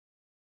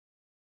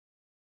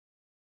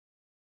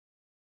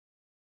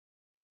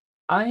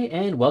Hi,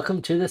 and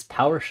welcome to this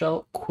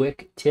PowerShell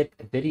quick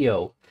tip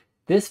video.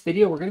 This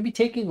video, we're going to be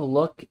taking a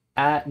look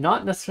at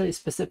not necessarily a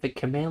specific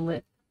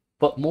commandlet,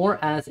 but more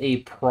as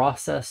a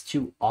process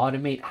to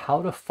automate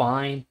how to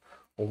find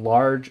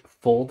large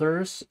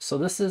folders. So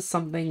this is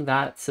something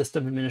that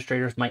system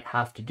administrators might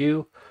have to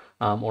do,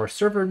 or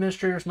server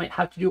administrators might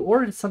have to do,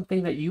 or it's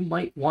something that you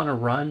might want to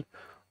run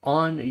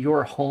on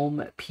your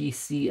home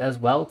PC as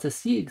well to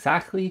see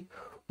exactly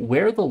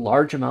where the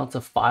large amounts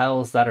of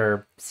files that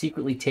are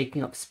secretly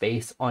taking up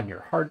space on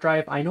your hard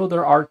drive. I know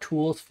there are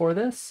tools for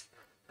this,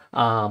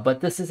 but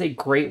this is a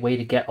great way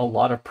to get a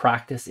lot of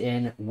practice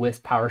in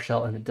with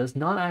PowerShell, and it does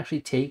not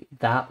actually take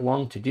that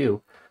long to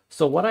do.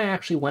 So what I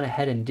actually went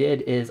ahead and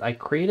did is I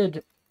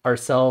created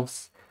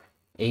ourselves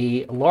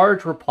a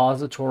large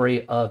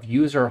repository of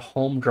user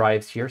home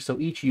drives here. So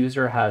each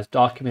user has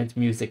documents,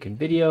 music, and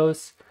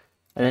videos.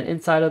 And then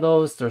inside of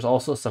those, there's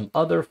also some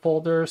other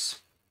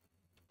folders.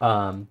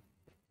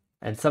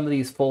 And some of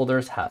these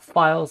folders have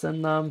files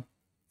in them.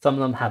 Some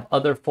of them have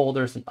other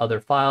folders and other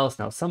files.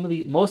 Now,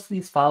 most of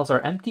these files are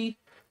empty.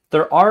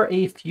 There are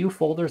a few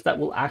folders that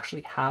will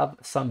actually have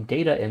some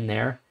data in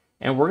there.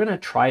 And we're going to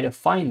try to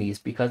find these,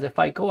 because if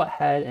I go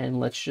ahead and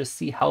let's just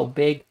see how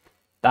big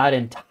that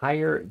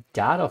entire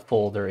data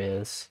folder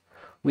is,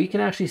 we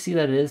can actually see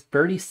that it is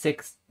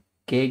 36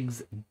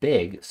 gigs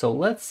big. So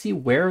let's see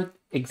where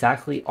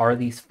exactly are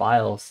these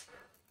files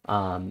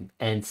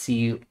and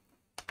see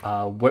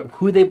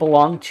who they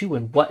belong to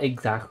and what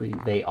exactly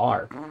they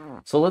are.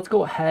 So let's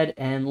go ahead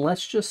and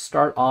let's just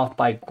start off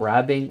by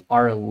grabbing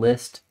our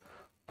list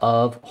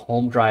of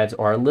home drives,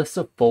 or our list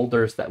of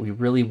folders that we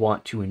really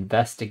want to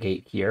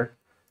investigate here.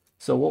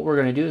 So what we're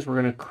going to do is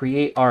we're going to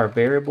create our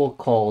variable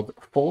called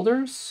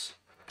folders,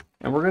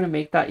 and we're going to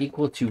make that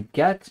equal to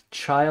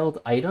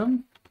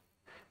get-childitem,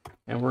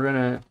 and we're going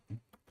to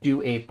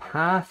do a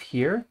path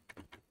here,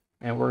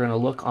 and we're going to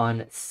look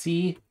on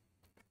C/data.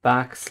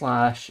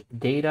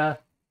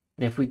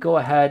 And if we go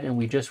ahead and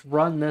we just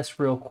run this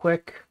real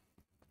quick,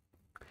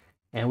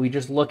 and we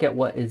just look at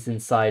what is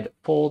inside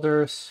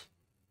folders,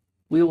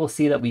 we will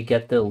see that we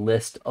get the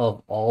list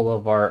of all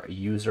of our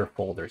user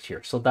folders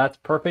here. So that's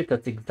perfect.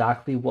 That's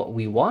exactly what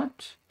we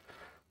want.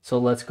 So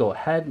let's go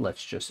ahead.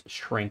 Let's just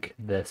shrink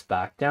this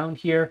back down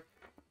here.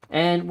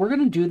 And we're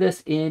going to do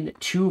this in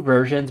two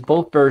versions.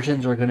 Both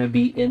versions are going to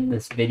be in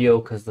this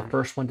video because the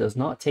first one does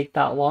not take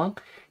that long.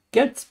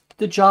 Gets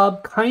the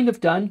job kind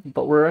of done,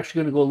 but we're actually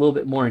going to go a little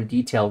bit more in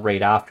detail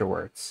right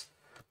afterwards.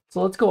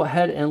 So let's go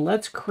ahead and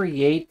let's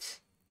create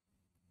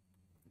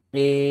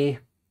a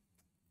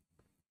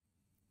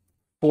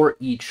for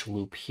each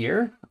loop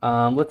here.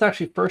 Let's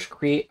actually first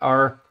create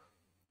our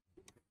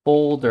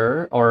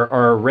folder or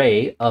our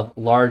array of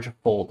large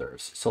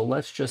folders. So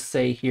let's just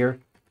say here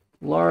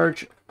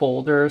large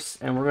folders,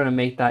 and we're going to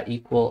make that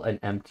equal an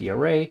empty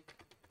array,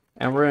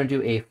 and we're going to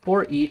do a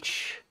for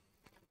each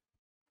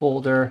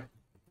folder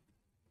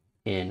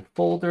in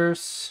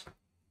folders.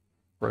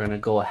 We're going to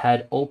go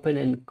ahead, open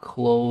and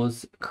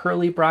close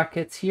curly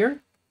brackets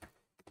here,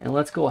 and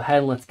let's go ahead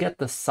and let's get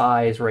the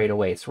size right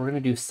away. So we're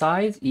going to do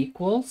size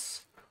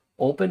equals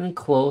open and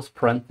close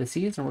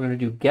parentheses, and we're going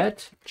to do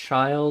get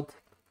child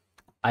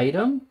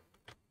item.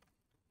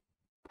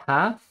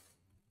 Path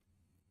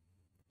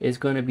is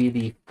going to be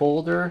the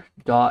folder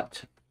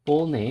dot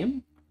full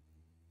name,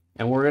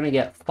 and we're going to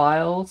get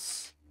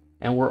files,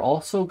 and we're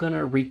also going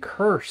to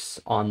recurse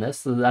on this.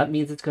 So that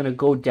means it's going to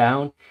go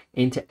down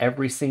into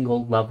every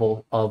single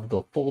level of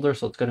the folder.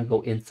 So it's going to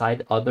go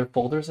inside other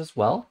folders as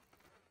well.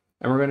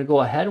 And we're going to go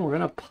ahead and we're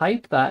going to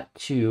pipe that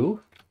to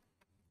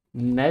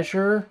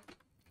measure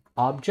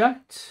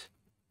object.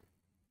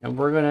 And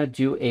we're going to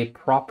do a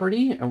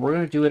property, and we're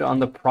going to do it on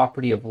the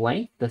property of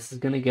length. This is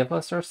going to give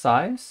us our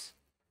size.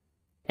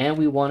 And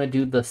we want to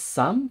do the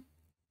sum.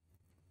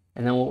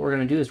 And then what we're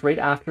going to do is right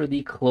after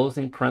the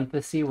closing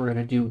parenthesis, we're going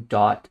to do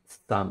dot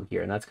sum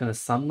here. And that's going to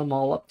sum them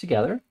all up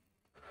together.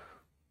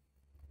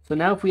 So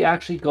now if we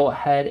actually go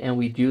ahead and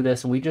we do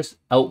this and we just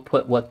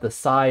output what the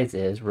size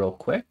is real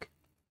quick,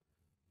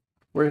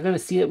 we're going to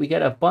see that we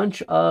get a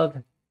bunch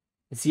of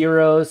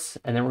zeros,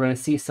 and then we're going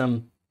to see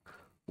some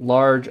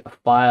large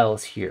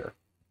files here.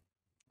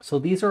 So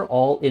these are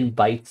all in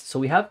bytes. So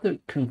we have to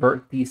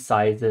convert these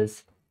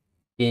sizes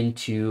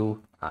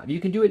into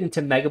you can do it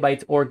into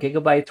megabytes or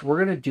gigabytes.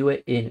 We're going to do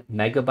it in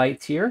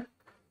megabytes here.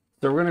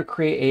 So we're going to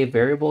create a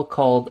variable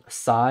called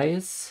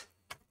size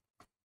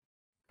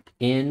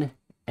in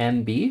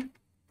MB.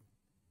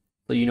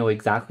 So you know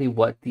exactly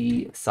what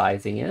the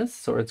sizing is.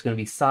 So it's going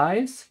to be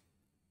size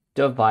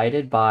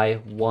divided by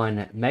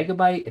 1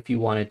 megabyte. If you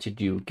wanted to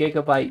do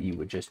gigabyte, you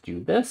would just do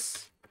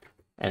this.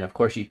 And of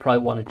course, you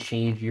probably want to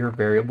change your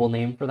variable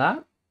name for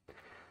that.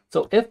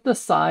 So if the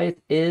size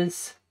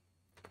is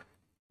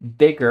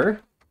bigger,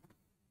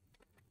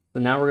 so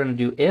now we're going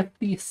to do if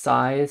the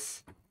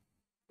size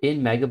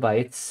in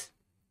megabytes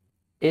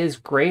is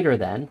greater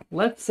than,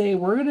 let's say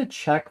we're going to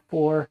check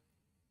for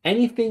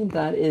anything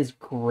that is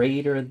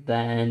greater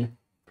than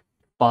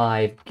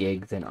 5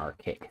 gigs in our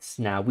case.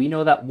 Now we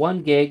know that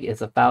 1 gig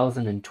is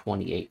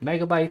 1028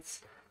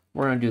 megabytes.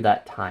 We're going to do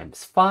that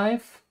times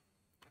 5.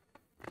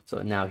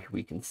 So now here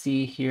we can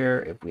see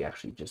here, if we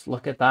actually just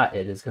look at that,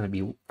 it is going to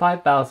be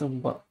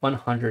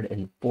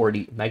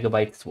 5,140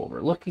 megabytes is what we're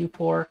looking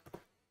for.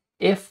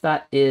 If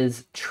that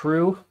is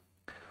true,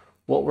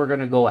 what we're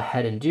going to go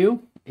ahead and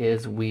do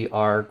is we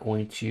are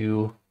going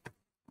to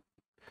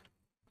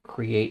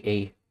create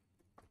a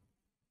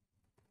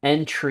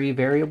entry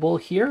variable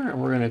here,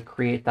 and we're going to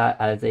create that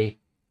as a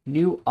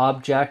new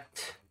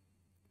object,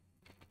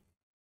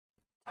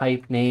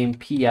 type name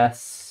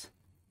PS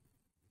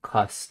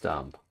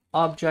custom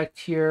object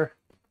here.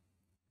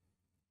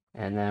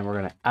 And then we're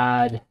going to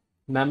add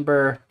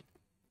member.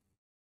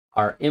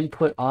 Our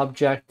input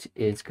object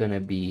is going to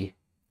be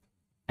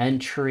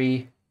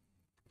entry.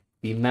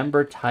 The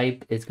member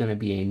type is going to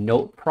be a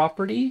note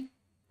property.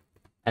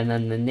 And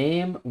then the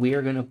name, we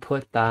are going to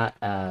put that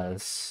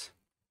as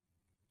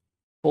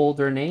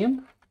folder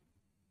name.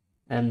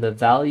 And the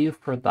value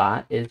for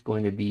that is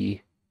going to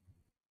be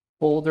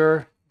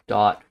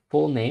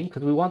folder.fullname,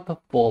 because we want the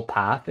full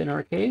path in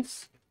our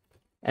case.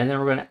 And then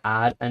we're going to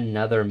add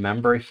another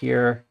member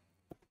here,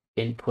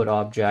 input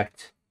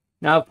object.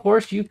 Now, of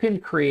course, you can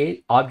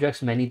create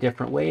objects many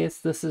different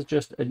ways. This is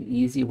just an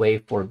easy way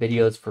for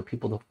videos for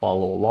people to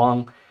follow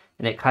along,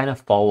 and it kind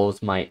of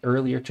follows my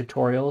earlier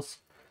tutorials.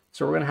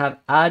 So we're going to have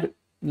add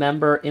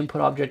member,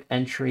 input object,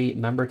 entry,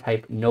 member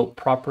type, note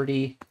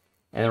property.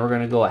 And then we're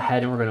going to go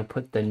ahead and we're going to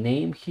put the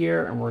name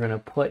here, and we're going to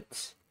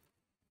put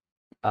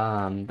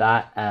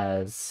that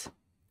as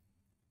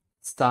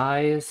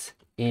size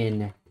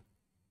in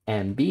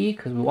MB,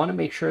 because we want to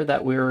make sure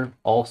that we're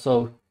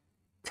also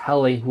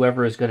telling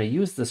whoever is going to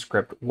use the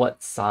script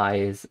what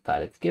size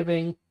that it's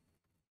giving.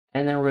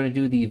 And then we're going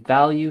to do the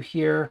value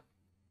here.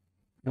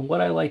 And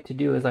what I like to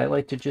do is I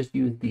like to just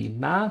use the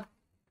math,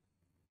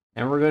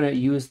 and we're going to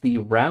use the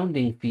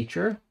rounding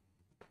feature.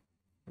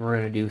 We're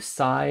going to do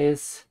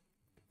size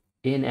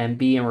in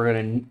MB, and we're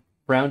going to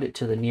round it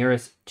to the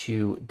nearest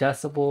 2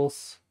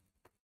 decibels.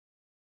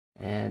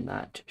 And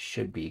that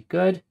should be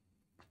good.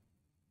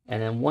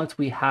 And then once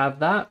we have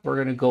that, we're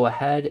going to go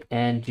ahead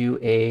and do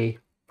a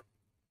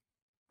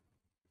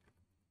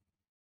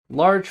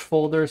large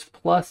folders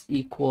plus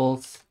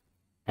equals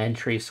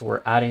entry. So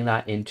we're adding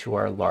that into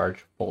our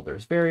large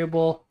folders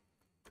variable.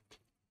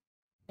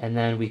 And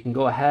then we can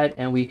go ahead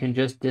and we can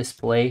just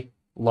display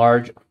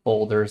large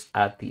folders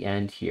at the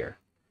end here.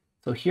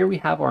 So here we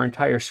have our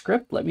entire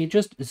script. Let me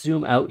just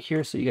zoom out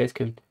here so you guys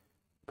can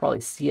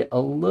probably see it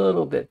a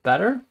little bit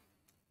better.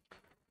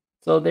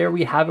 So there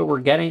we have it. We're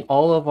getting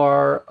all of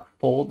our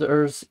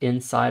folders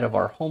inside of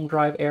our home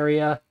drive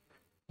area.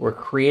 We're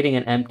creating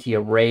an empty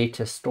array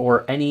to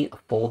store any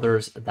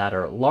folders that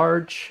are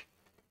large.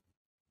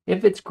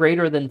 If it's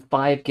greater than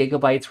 5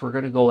 gigabytes, we're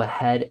going to go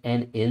ahead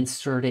and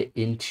insert it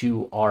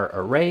into our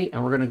array,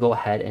 and we're going to go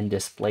ahead and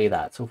display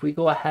that. So if we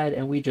go ahead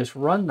and we just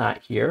run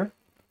that here,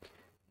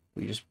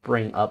 we just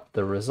bring up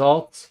the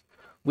results,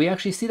 we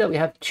actually see that we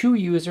have 2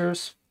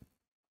 users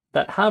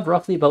that have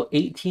roughly about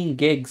 18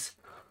 gigs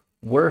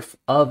worth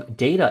of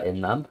data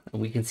in them.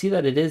 And we can see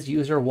that it is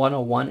user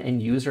 101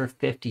 and user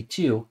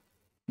 52.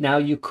 Now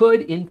you could,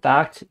 in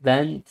fact,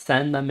 then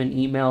send them an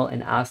email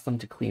and ask them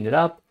to clean it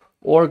up,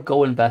 or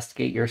go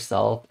investigate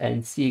yourself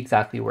and see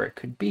exactly where it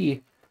could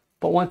be.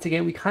 But once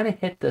again, we kind of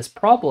hit this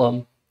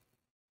problem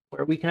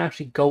where we can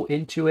actually go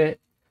into it.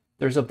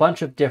 There's a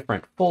bunch of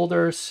different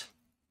folders.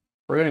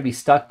 We're going to be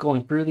stuck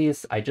going through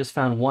these. I just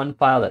found one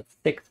file that's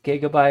 6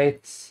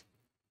 gigabytes.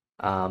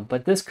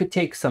 But this could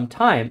take some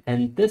time,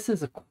 and this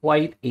is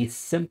quite a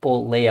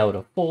simple layout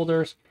of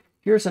folders.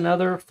 Here's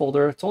another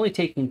folder. It's only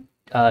taking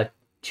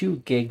 2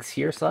 gigs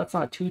here, so that's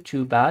not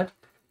too bad.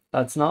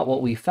 That's not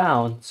what we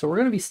found. So we're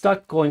going to be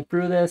stuck going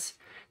through this.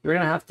 You're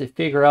going to have to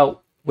figure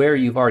out where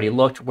you've already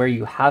looked, where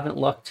you haven't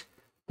looked.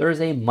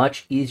 There's a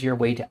much easier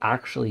way to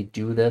actually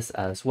do this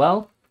as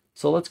well.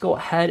 So let's go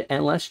ahead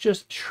and let's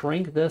just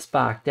shrink this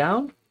back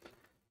down.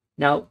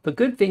 Now, the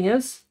good thing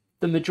is,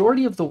 the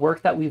majority of the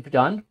work that we've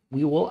done,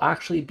 we will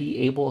actually be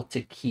able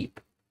to keep.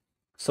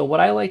 So what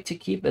I like to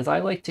keep is I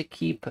like to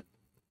keep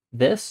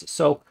this.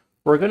 So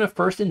we're going to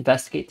first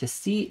investigate to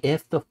see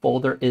if the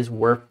folder is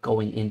worth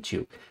going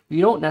into.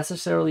 You don't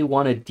necessarily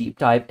want to deep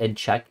dive and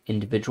check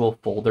individual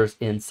folders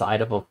inside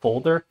of a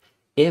folder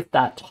if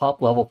that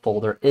top level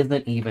folder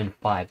isn't even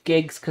 5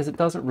 gigs, because it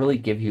doesn't really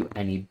give you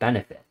any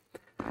benefit.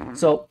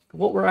 So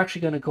what we're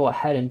actually going to go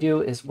ahead and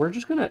do is we're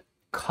just going to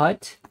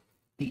cut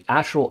the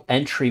actual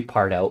entry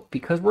part out,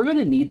 because we're going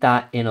to need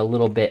that in a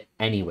little bit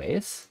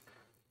anyways.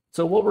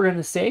 So what we're going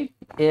to say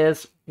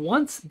is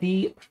once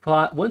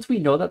we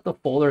know that the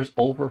folder is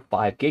over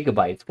 5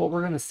 gigabytes, what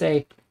we're going to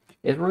say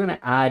is we're going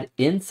to add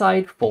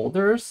inside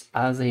folders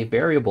as a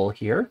variable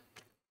here.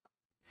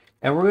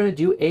 And we're going to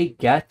do a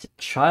get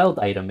child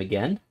item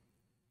again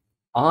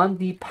on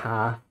the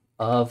path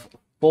of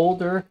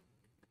folder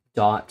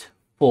dot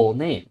full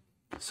name.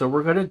 So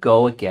we're going to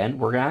go again,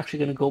 we're actually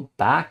going to go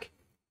back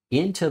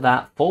into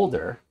that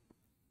folder.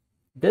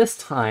 This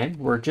time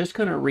we're just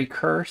going to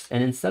recurse,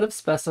 and instead of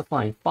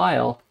specifying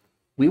file,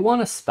 we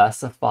want to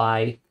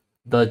specify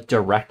the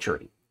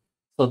directory.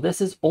 So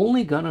this is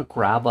only going to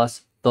grab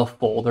us the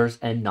folders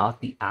and not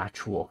the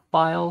actual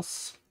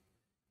files.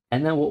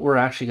 And then what we're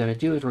actually going to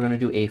do is we're going to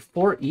do a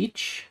for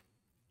each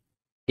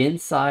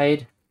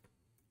inside.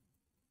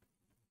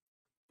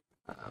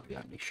 We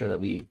got to make sure that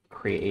we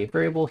create a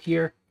variable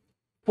here.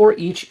 For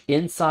each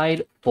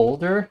inside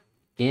folder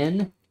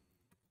in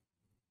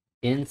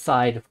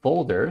inside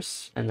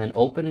folders, and then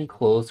open and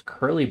close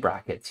curly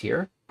brackets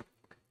here.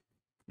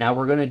 Now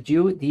we're going to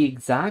do the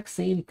exact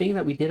same thing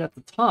that we did at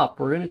the top.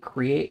 We're going to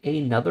create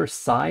another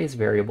size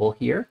variable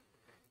here.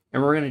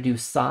 And we're going to do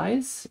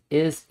size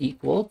is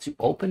equal to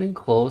open and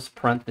close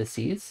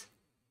parentheses,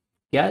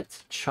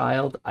 get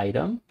child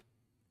item.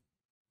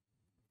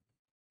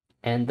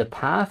 And the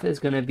path is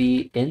going to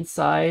be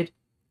inside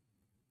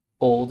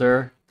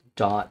folder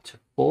dot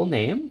full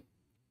name.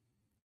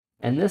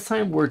 And this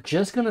time we're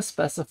just going to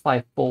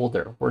specify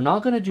folder. We're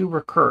not going to do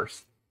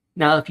recurse.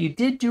 Now, if you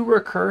did do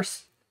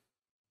recurse,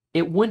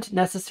 it wouldn't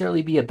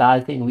necessarily be a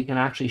bad thing. We can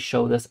actually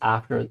show this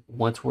after,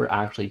 once we're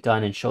actually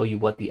done, and show you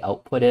what the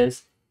output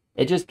is.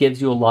 It just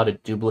gives you a lot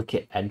of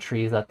duplicate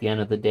entries at the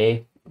end of the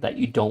day that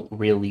you don't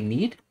really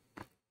need.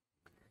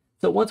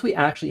 So once we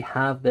actually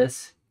have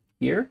this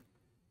here,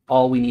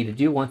 all we need to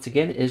do once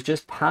again is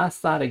just pass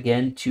that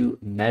again to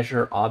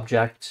measure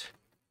object.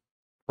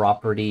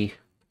 Property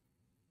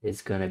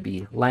is going to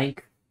be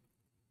length.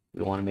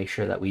 We want to make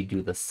sure that we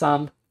do the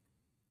sum,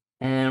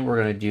 and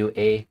we're going to do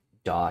a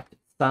dot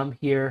sum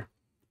here.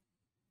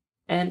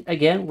 And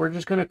again, we're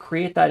just going to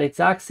create that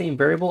exact same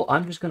variable.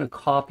 I'm just going to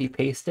copy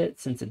paste it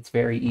since it's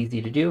very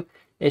easy to do.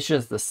 It's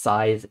just the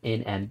size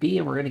in MB,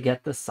 and we're going to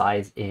get the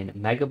size in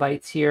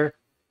megabytes here.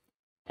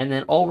 And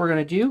then all we're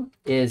going to do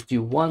is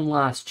do one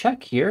last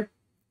check here,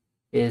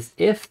 is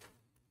if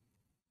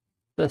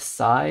the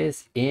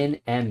size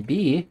in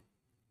MB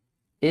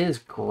is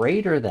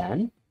greater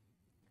than,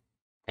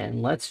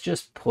 and let's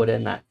just put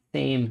in that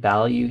same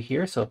value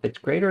here. So if it's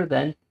greater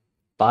than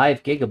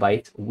 5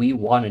 gigabytes, we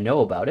want to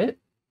know about it.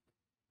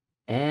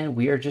 And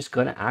we are just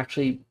going to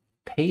actually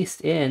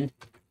paste in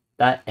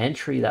that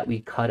entry that we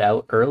cut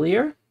out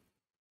earlier.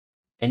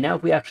 And now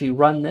if we actually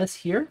run this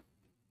here,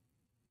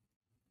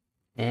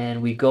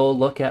 and we go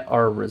look at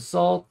our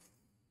results,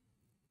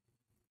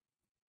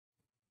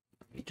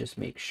 let me just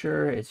make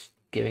sure it's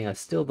giving us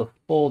still the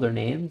folder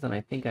names, and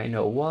I think I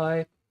know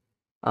why.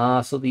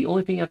 So the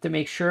only thing you have to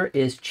make sure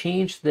is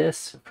change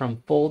this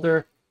from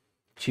folder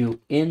to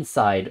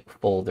inside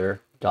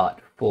folder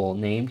dot full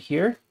name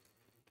here.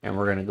 And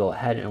we're going to go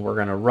ahead and we're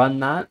going to run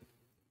that.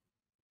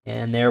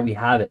 And there we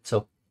have it.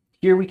 So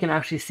here we can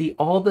actually see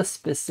all the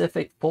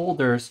specific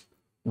folders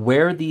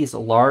where these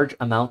large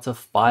amounts of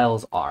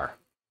files are.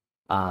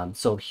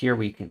 So here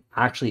we can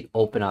actually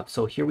open up.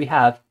 So here we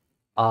have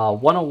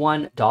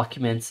 101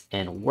 documents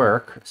and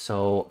work.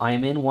 So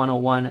I'm in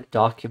 101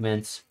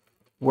 documents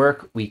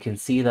work. We can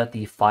see that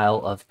the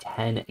file of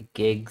 10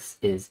 gigs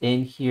is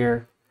in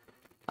here.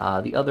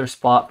 The other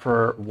spot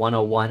for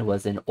 101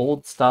 was in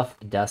old stuff,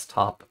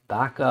 desktop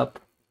backup,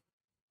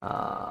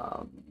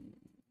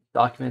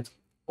 documents,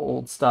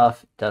 old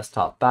stuff,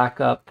 desktop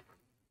backup.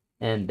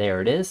 And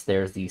there it is.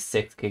 There's the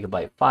 6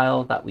 gigabyte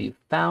file that we've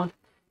found.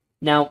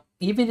 Now,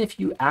 even if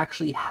you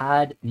actually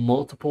had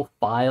multiple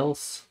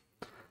files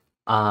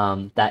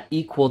that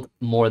equaled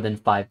more than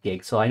 5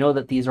 gigs. So I know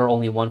that these are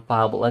only one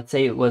file, but let's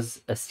say it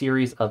was a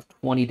series of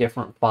 20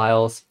 different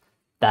files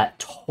that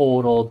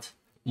totaled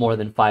more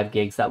than 5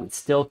 gigs, that would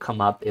still come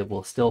up. It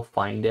will still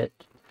find it.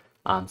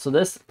 So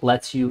this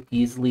lets you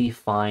easily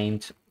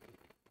find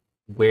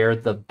where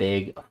the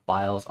big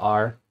files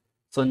are.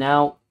 So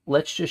now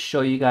let's just show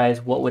you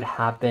guys what would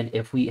happen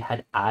if we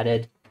had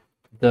added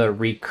the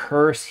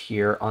recurse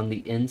here on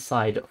the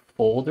inside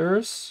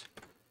folders.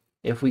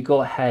 If we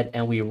go ahead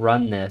and we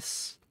run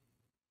this,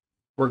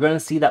 we're going to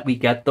see that we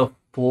get the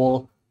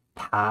full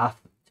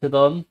path to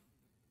them.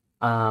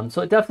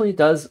 So it definitely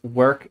does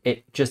work.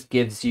 It just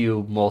gives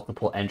you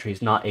multiple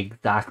entries, not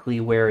exactly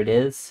where it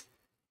is.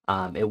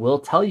 It will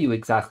tell you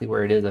exactly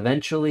where it is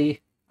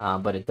eventually,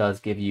 but it does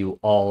give you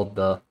all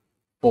the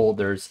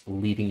folders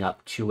leading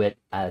up to it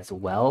as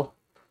well.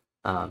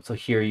 So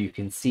here you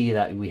can see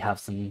that we have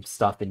some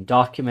stuff in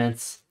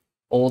documents.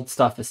 Old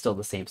stuff is still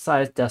the same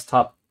size.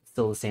 Desktop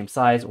still the same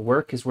size.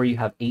 Work is where you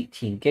have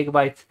 18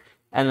 gigabytes.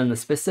 And then the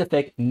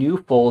specific new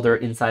folder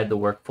inside the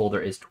work folder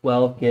is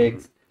 12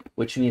 gigs,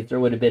 which means there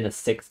would have been a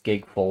 6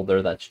 gig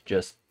folder that's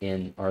just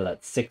in, or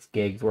that's 6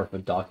 gigs worth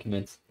of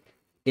documents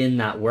in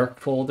that work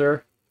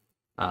folder,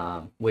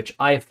 which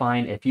I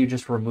find if you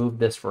just remove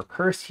this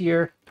recurse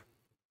here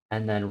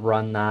and then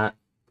run that,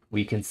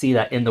 we can see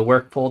that in the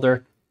work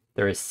folder,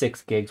 there is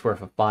 6 gigs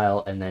worth of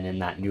file. And then in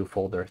that new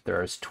folder,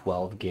 there is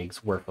 12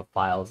 gigs worth of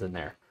files in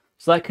there.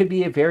 So that could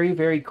be a very,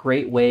 very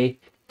great way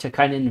to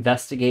kind of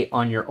investigate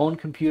on your own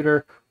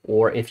computer,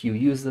 or if you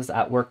use this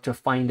at work, to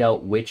find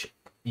out which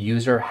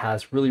user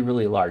has really,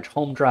 really large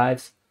home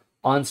drives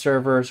on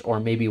servers,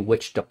 or maybe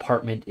which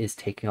department is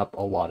taking up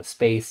a lot of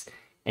space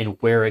and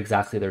where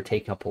exactly they're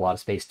taking up a lot of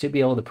space, to be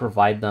able to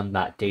provide them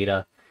that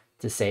data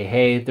to say,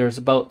 hey, there's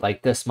about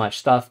like this much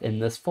stuff in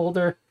this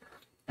folder,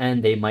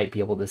 and they might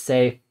be able to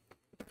say,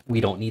 we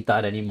don't need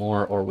that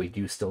anymore, or we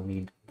do still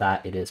need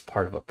that. It is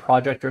part of a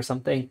project or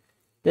something.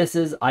 This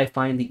is, I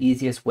find, the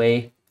easiest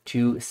way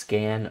to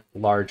scan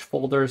large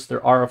folders.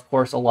 There are, of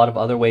course, a lot of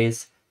other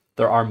ways.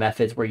 There are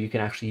methods where you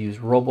can actually use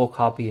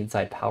robocopy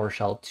inside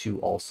PowerShell to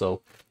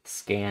also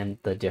scan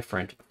the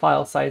different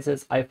file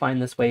sizes. I find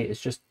this way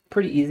is just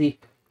pretty easy,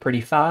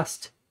 pretty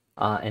fast,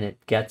 and it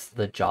gets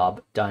the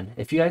job done.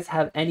 If you guys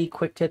have any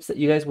quick tips that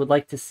you guys would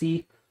like to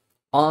see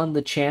on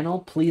the channel,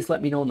 please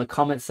let me know in the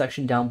comment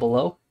section down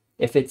below.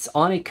 If it's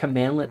on a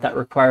commandlet that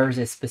requires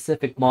a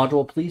specific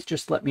module, please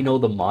just let me know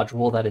the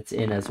module that it's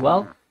in as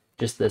well.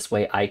 Just this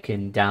way I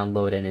can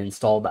download and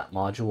install that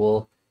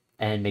module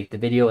and make the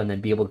video, and then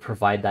be able to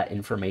provide that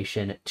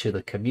information to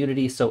the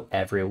community so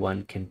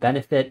everyone can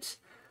benefit.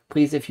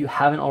 Please, if you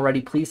haven't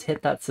already, please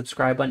hit that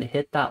subscribe button,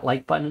 hit that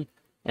like button,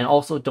 and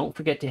also don't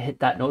forget to hit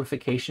that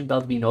notification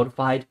bell to be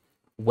notified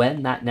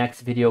when that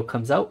next video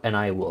comes out, and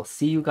I will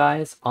see you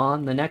guys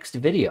on the next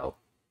video.